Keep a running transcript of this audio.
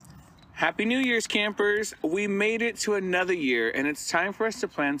Happy New Year's, campers! We made it to another year, and it's time for us to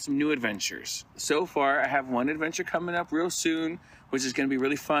plan some new adventures. So far, I have one adventure coming up real soon, which is going to be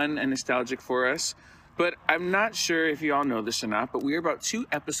really fun and nostalgic for us. But I'm not sure if you all know this or not, but we are about 2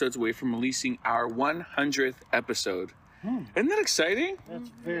 episodes away from releasing our 100th episode. Isn't that exciting?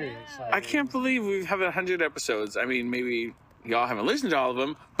 That's very exciting. I can't believe we have 100 episodes. I mean, maybe y'all haven't listened to all of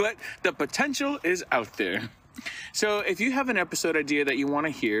them, but the potential is out there. So if you have an episode idea that you want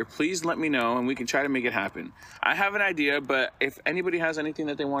to hear, please let me know and we can try to make it happen. I have an idea, but if anybody has anything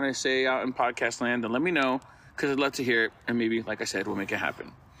that they want to say out in podcast land, then let me know, because I'd love to hear it, and maybe, like I said, we'll make it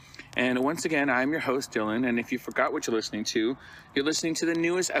happen. And once again, I'm your host, Dylan, and if you forgot what you're listening to, you're listening to the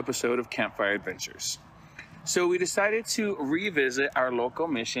newest episode of Campfire Adventures. So we decided to revisit our local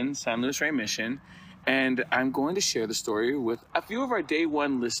mission, San Luis Rey Mission, and I'm going to share the story with a few of our day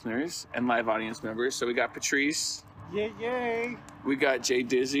one listeners and live audience members. So we got Patrice. Yay, yay. We got Jay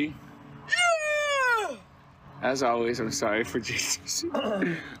Dizzy. Yeah! As always, I'm sorry for Jay Dizzy.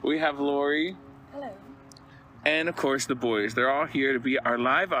 We have Lori. Hello. And of course, the boys. They're all here to be our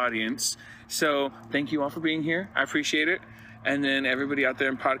live audience. So thank you all for being here. I appreciate it. And then everybody out there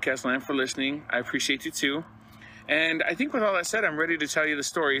in podcast land for listening. I appreciate you too. And I think with all that said, I'm ready to tell you the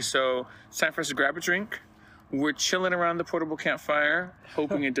story. So it's time for us to grab a drink. We're chilling around the portable campfire,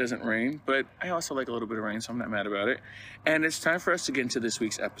 hoping it doesn't rain. But I also like a little bit of rain, so I'm not mad about it. And it's time for us to get into this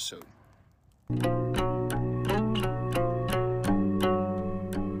week's episode.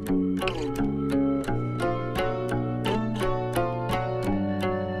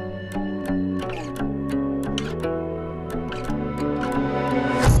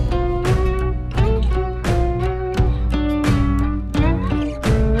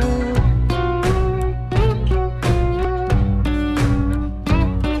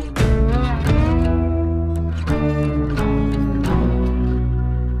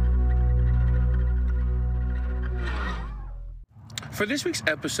 For this week's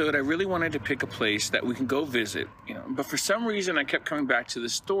episode, I really wanted to pick a place that we can go visit, but for some reason I kept coming back to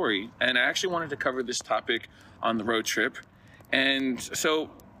this story, and I actually wanted to cover this topic on the road trip. And so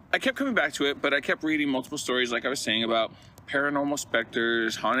I kept coming back to it, but I kept reading multiple stories, like I was saying, about paranormal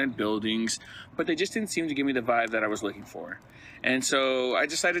specters, haunted buildings, but they just didn't seem to give me the vibe that I was looking for. And so I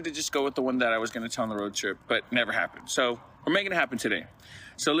decided to just go with the one that I was going to tell on the road trip, but never happened. So we're making it happen today.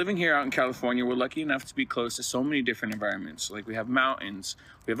 So living here out in California, we're lucky enough to be close to so many different environments. Like we have mountains,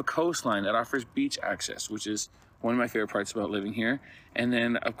 we have a coastline that offers beach access, which is one of my favorite parts about living here. And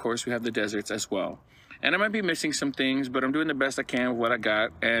then, of course, we have the deserts as well. And I might be missing some things, but I'm doing the best I can with what I got.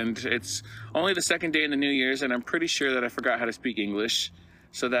 And it's only the second day in the New Year's, and I'm pretty sure that I forgot how to speak English.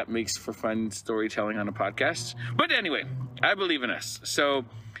 So that makes for fun storytelling on a podcast. But anyway, I believe in us. So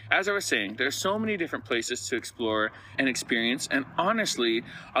as I was saying, there's so many different places to explore and experience. And honestly,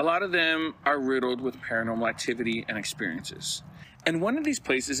 a lot of them are riddled with paranormal activity and experiences. And one of these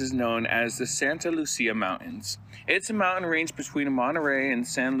places is known as the Santa Lucia Mountains. It's a mountain range between Monterey and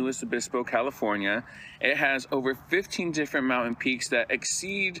San Luis Obispo, California. It has over 15 different mountain peaks that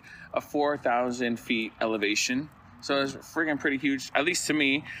exceed a 4,000 feet elevation. So it's friggin' pretty huge, at least to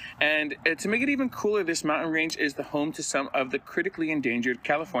me. And to make it even cooler, this mountain range is the home to some of the critically endangered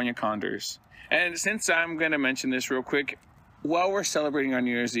California condors. And since I'm gonna mention this real quick, while we're celebrating on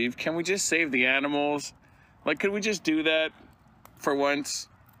New Year's Eve, can we just save the animals? Like, could we just do that for once?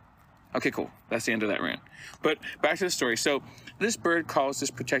 Okay, cool. That's the end of that rant. But back to the story. So this bird calls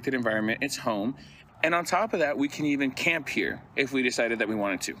this protected environment its home. And on top of that, we can even camp here if we decided that we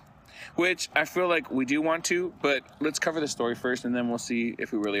wanted to. Which I feel like we do want to, but let's cover the story first and then we'll see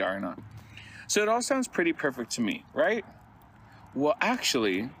if we really are or not. So it all sounds pretty perfect to me, right? Well,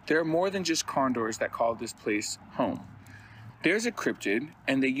 actually, there are more than just condors that call this place home. There's a cryptid,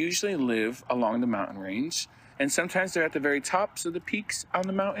 and they usually live along the mountain range, and sometimes they're at the very tops of the peaks on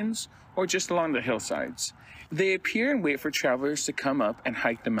the mountains or just along the hillsides. They appear and wait for travelers to come up and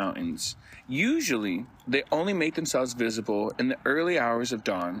hike the mountains. Usually, they only make themselves visible in the early hours of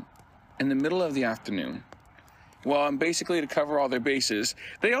dawn, in the middle of the afternoon. Well, and basically to cover all their bases,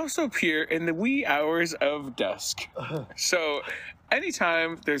 they also appear in the wee hours of dusk. So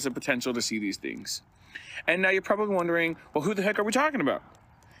anytime there's a potential to see these things. And now you're probably wondering, well, who the heck are we talking about?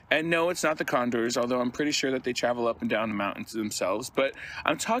 And no, it's not the condors, although I'm pretty sure that they travel up and down the mountains themselves. But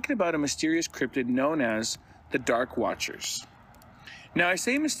I'm talking about a mysterious cryptid known as the Dark Watchers. Now, I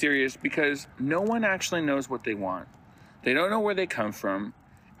say mysterious because no one actually knows what they want. They don't know where they come from,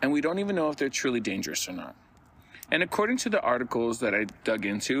 and we don't even know if they're truly dangerous or not. And according to the articles that I dug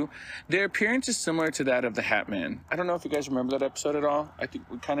into, their appearance is similar to that of the Hat Man. I don't know if you guys remember that episode at all. I think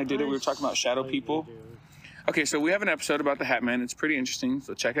we kind of did it. We were talking about shadow people. Okay, so we have an episode about the Hat Man. It's pretty interesting,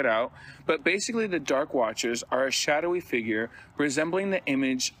 so check it out. But basically, the Dark Watchers are a shadowy figure resembling the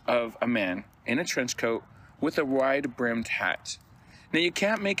image of a man in a trench coat with a wide-brimmed hat. Now, you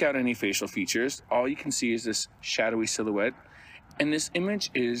can't make out any facial features. All you can see is this shadowy silhouette. And this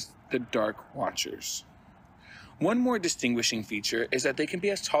image is the Dark Watchers. One more distinguishing feature is that they can be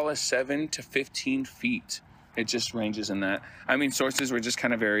as tall as 7 to 15 feet. It just ranges in that. I mean, sources were just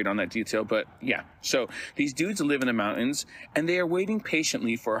kind of varied on that detail, but yeah. So these dudes live in the mountains, and they are waiting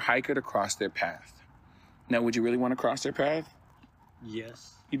patiently for a hiker to cross their path. Now, would you really want to cross their path?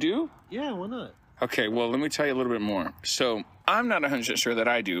 Yes. You do? Yeah, why not? Okay, well, let me tell you a little bit more. So I'm not 100% sure that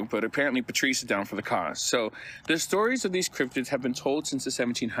I do, but apparently Patrice is down for the cause. So the stories of these cryptids have been told since the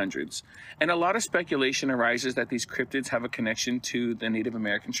 1700s, and a lot of speculation arises that these cryptids have a connection to the Native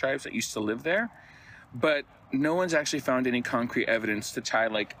American tribes that used to live there. But no one's actually found any concrete evidence to tie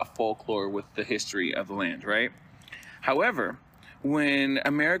like a folklore with the history of the land, right? However, when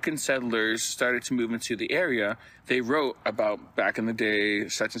American settlers started to move into the area, they wrote about back in the day,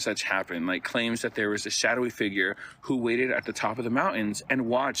 such and such happened, like claims that there was a shadowy figure who waited at the top of the mountains and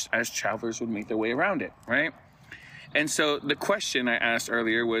watched as travelers would make their way around it, right? And so the question I asked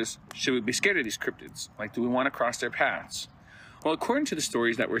earlier was, should we be scared of these cryptids? Like, do we want to cross their paths? Well, according to the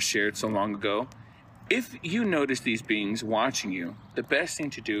stories that were shared so long ago, if you notice these beings watching you, the best thing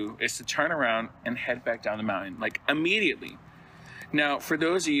to do is to turn around and head back down the mountain, like immediately. Now, for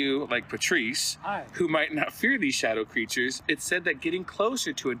those of you like Patrice, who might not fear these shadow creatures, it's said that getting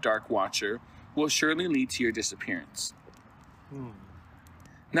closer to a Dark Watcher will surely lead to your disappearance.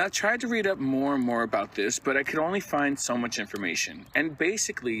 Now, I tried to read up more and more about this, but I could only find so much information. And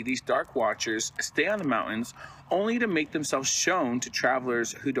basically, these Dark Watchers stay on the mountains only to make themselves shown to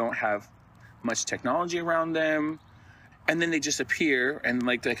travelers who don't have much technology around them, and then they just appear and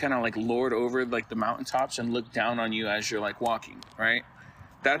like they kind of like lord over like the mountaintops and look down on you as you're like walking, right?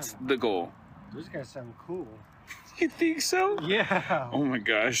 That's the goal. Those guys sound cool. You think so? Yeah. Oh my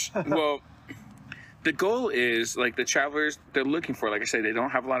gosh. Well, the goal is like the travelers they're looking for, like I said, they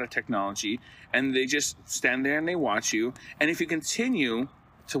don't have a lot of technology and they just stand there and they watch you, and if you continue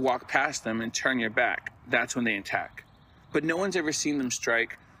to walk past them and turn your back, that's when they attack. But no one's ever seen them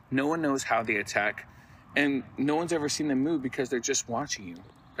strike. No one knows how they attack, and no one's ever seen them move because they're just watching you.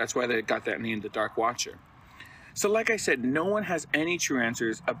 That's why they got that name, the Dark Watcher. So like I said, no one has any true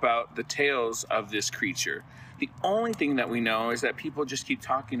answers about the tales of this creature. The only thing that we know is that people just keep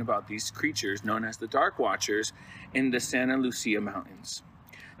talking about these creatures known as the Dark Watchers in the Santa Lucia Mountains.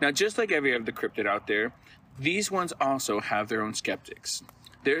 Now, just like every other cryptid out there, these ones also have their own skeptics.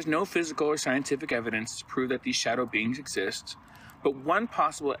 There's no physical or scientific evidence to prove that these shadow beings exist. But one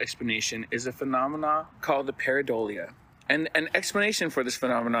possible explanation is a phenomenon called the pareidolia. And an explanation for this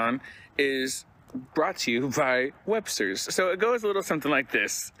phenomenon is brought to you by Webster's. So it goes a little something like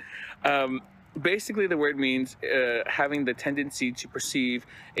this. Basically, the word means having the tendency to perceive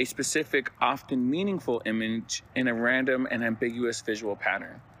a specific, often meaningful image in a random and ambiguous visual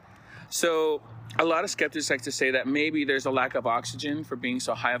pattern. So a lot of skeptics like to say that maybe there's a lack of oxygen for being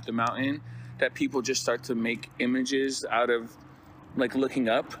so high up the mountain that people just start to make images out of like looking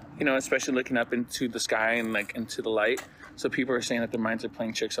up, you know, especially looking up into the sky and like into the light. So people are saying that their minds are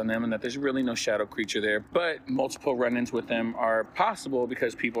playing tricks on them and that there's really no shadow creature there. But multiple run-ins with them are possible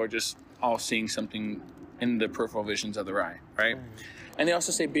because people are just all seeing something in the peripheral visions of their eye, right? And they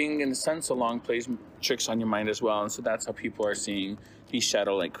also say being in the sun so long plays tricks on your mind as well. And so that's how people are seeing these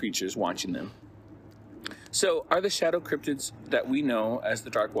shadow-like creatures watching them. So are the shadow cryptids that we know as the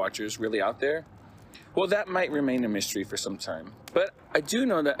Dark Watchers really out there? Well, that might remain a mystery for some time. But I do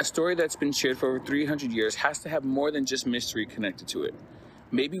know that a story that's been shared for over 300 years has to have more than just mystery connected to it.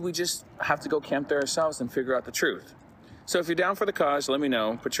 Maybe we just have to go camp there ourselves and figure out the truth. So if you're down for the cause, let me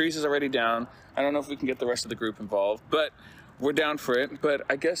know. Patrice is already down. I don't know if we can get the rest of the group involved, but we're down for it. But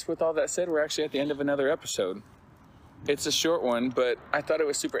I guess with all that said, we're actually at the end of another episode. It's a short one, but I thought it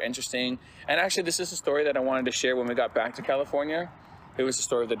was super interesting. And actually, this is a story that I wanted to share when we got back to California. It was the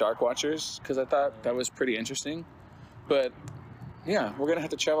story of the Dark Watchers, because I thought that was pretty interesting. But yeah, we're going to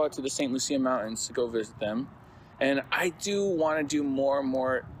have to travel out to the St. Lucia Mountains to go visit them. And I do want to do more and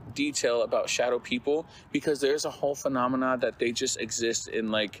more detail about shadow people, because there's a whole phenomena that they just exist in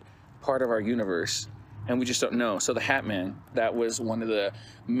like part of our universe. And we just don't know. So the Hat Man, that was one of the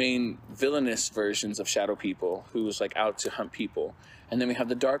main villainous versions of shadow people who was like out to hunt people. And then we have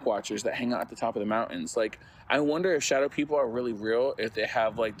the Dark Watchers that hang out at the top of the mountains. Like, I wonder if shadow people are really real, if they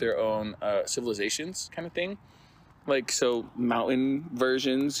have like their own civilizations kind of thing. Like, so mountain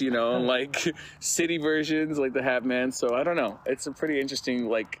versions, you know, like city versions like the Hat Man. So I don't know. It's a pretty interesting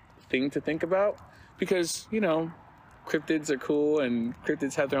like thing to think about, because, you know, cryptids are cool and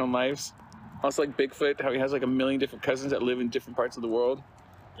cryptids have their own lives. Also like Bigfoot, how he has like a million different cousins that live in different parts of the world.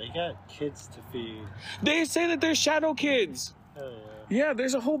 They got kids to feed. They say that they're shadow kids. Oh, Yeah,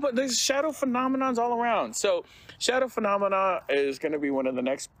 there's there's shadow phenomenons all around. So shadow phenomena is going to be one of the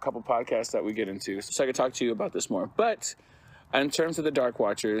next couple podcasts that we get into. So I could talk to you about this more. But in terms of the Dark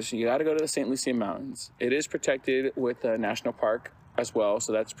Watchers, you got to go to the St. Lucie Mountains. It is protected with a national park as well,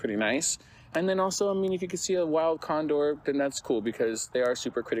 so that's pretty nice. And then also, I mean, if you could see a wild condor, then that's cool because they are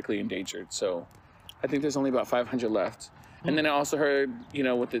super critically endangered. So I think there's only about 500 left. And then I also heard, you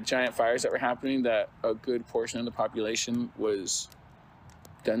know, with the giant fires that were happening, that a good portion of the population was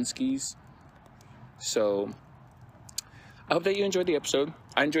Dunskies. So I hope that you enjoyed the episode.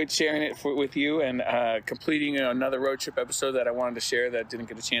 I enjoyed sharing it with you and completing another road trip episode that I wanted to share that didn't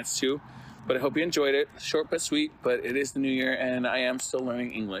get a chance to. But I hope you enjoyed it. Short but sweet, but it is the new year and I am still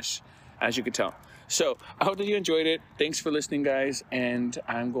learning English, as you could tell. So I hope that you enjoyed it. Thanks for listening, guys. And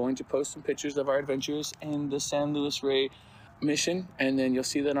I'm going to post some pictures of our adventures in the San Luis Rey mission. And then you'll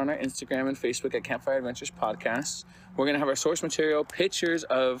see that on our Instagram and Facebook at Campfire Adventures Podcast. We're going to have our source material, pictures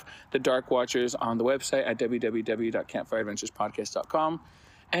of the Dark Watchers on the website at www.campfireadventurespodcast.com.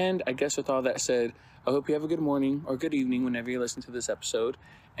 And I guess with all that said, I hope you have a good morning or good evening whenever you listen to this episode.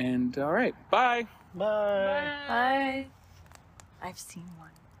 And all right, bye. Bye. Bye. I've seen one.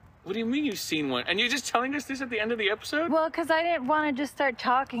 What do you mean you've seen one? And you're just telling us this at the end of the episode? Well, because I didn't want to just start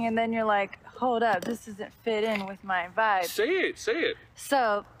talking and then you're like, hold up, this doesn't fit in with my vibe. Say it, say it.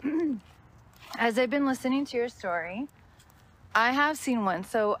 So, as I've been listening to your story, I have seen one.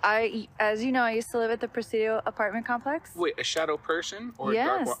 So as you know, I used to live at the Presidio apartment complex. Wait, a shadow person or a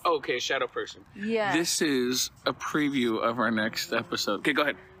Yes. dark oh, okay, a shadow person. Yeah. This is a preview of our next episode. Okay, go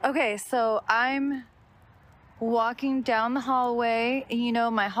ahead. Okay, so I'm walking down the hallway. You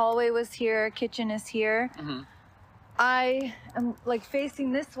know, my hallway was here, kitchen is here. Mhm. I am like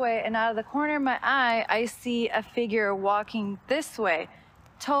facing this way, and out of the corner of my eye, I see a figure walking this way.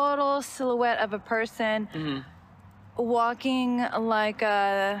 Total silhouette of a person walking like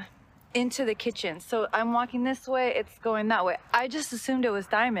into the kitchen. So I'm walking this way, it's going that way. I just assumed it was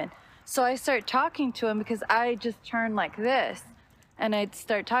Diamond. So I start talking to him because I just turned like this. And I'd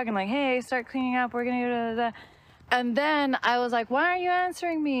start talking like, hey, start cleaning up, we're gonna go da, da, da. And then I was like, why aren't you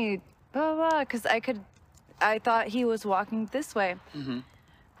answering me? Blah, blah, blah. Because I thought he was walking this way.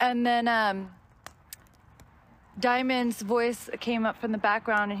 And then Diamond's voice came up from the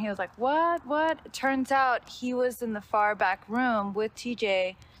background and he was like, what? It turns out he was in the far back room with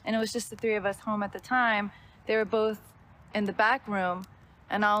TJ, and it was just the three of us home at the time. They were both in the back room,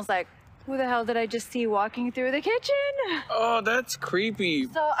 and I was like, who the hell did I just see walking through the kitchen? Oh, that's creepy.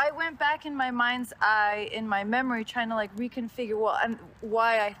 So I went back in my mind's eye, in my memory, trying to like reconfigure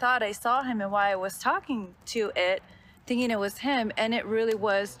why I thought I saw him and why I was talking to it, thinking it was him. And it really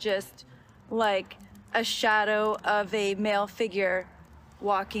was just like a shadow of a male figure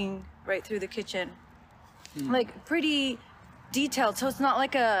walking right through the kitchen. Like pretty detailed. So it's not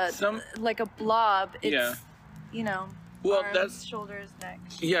like a blob. It's, you know, Well, arms, that's shoulders, neck.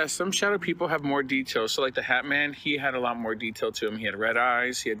 yeah. Some shadow people have more detail. So, like the Hat Man, he had a lot more detail to him. He had red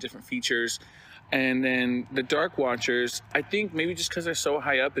eyes. He had different features. And then the Dark Watchers, I think maybe just because they're so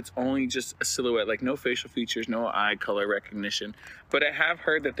high up, it's only just a silhouette, like no facial features, no eye color recognition. But I have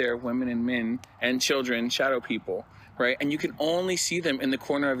heard that there are women and men and children, shadow people, right? And you can only see them in the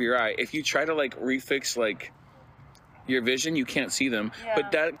corner of your eye. If you try to like refix like your vision, you can't see them. Yeah.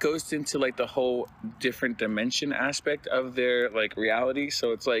 But that goes into like the whole different dimension aspect of their like reality.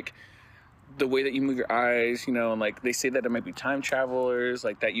 So it's like the way that you move your eyes, you know, and like they say that it might be time travelers,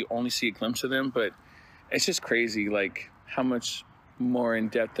 like that you only see a glimpse of them, but it's just crazy like how much more in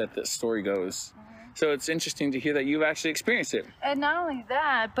depth that the story goes. So it's interesting to hear that you've actually experienced it. And not only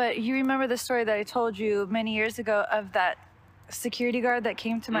that, but you remember the story that I told you many years ago of that security guard that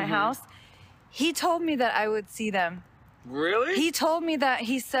came to my house? He told me that I would see them. Really? He told me that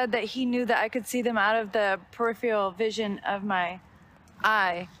he said that he knew that I could see them out of the peripheral vision of my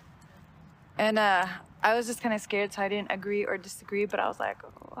eye. And I was just kind of scared, so I didn't agree or disagree, but I was like,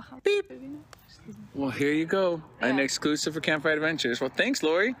 oh, how Beep. Well, here you go. An Yeah. exclusive for Campfire Adventures. Well, thanks,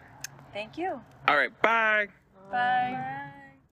 Lori. Thank you. All right, bye. Bye.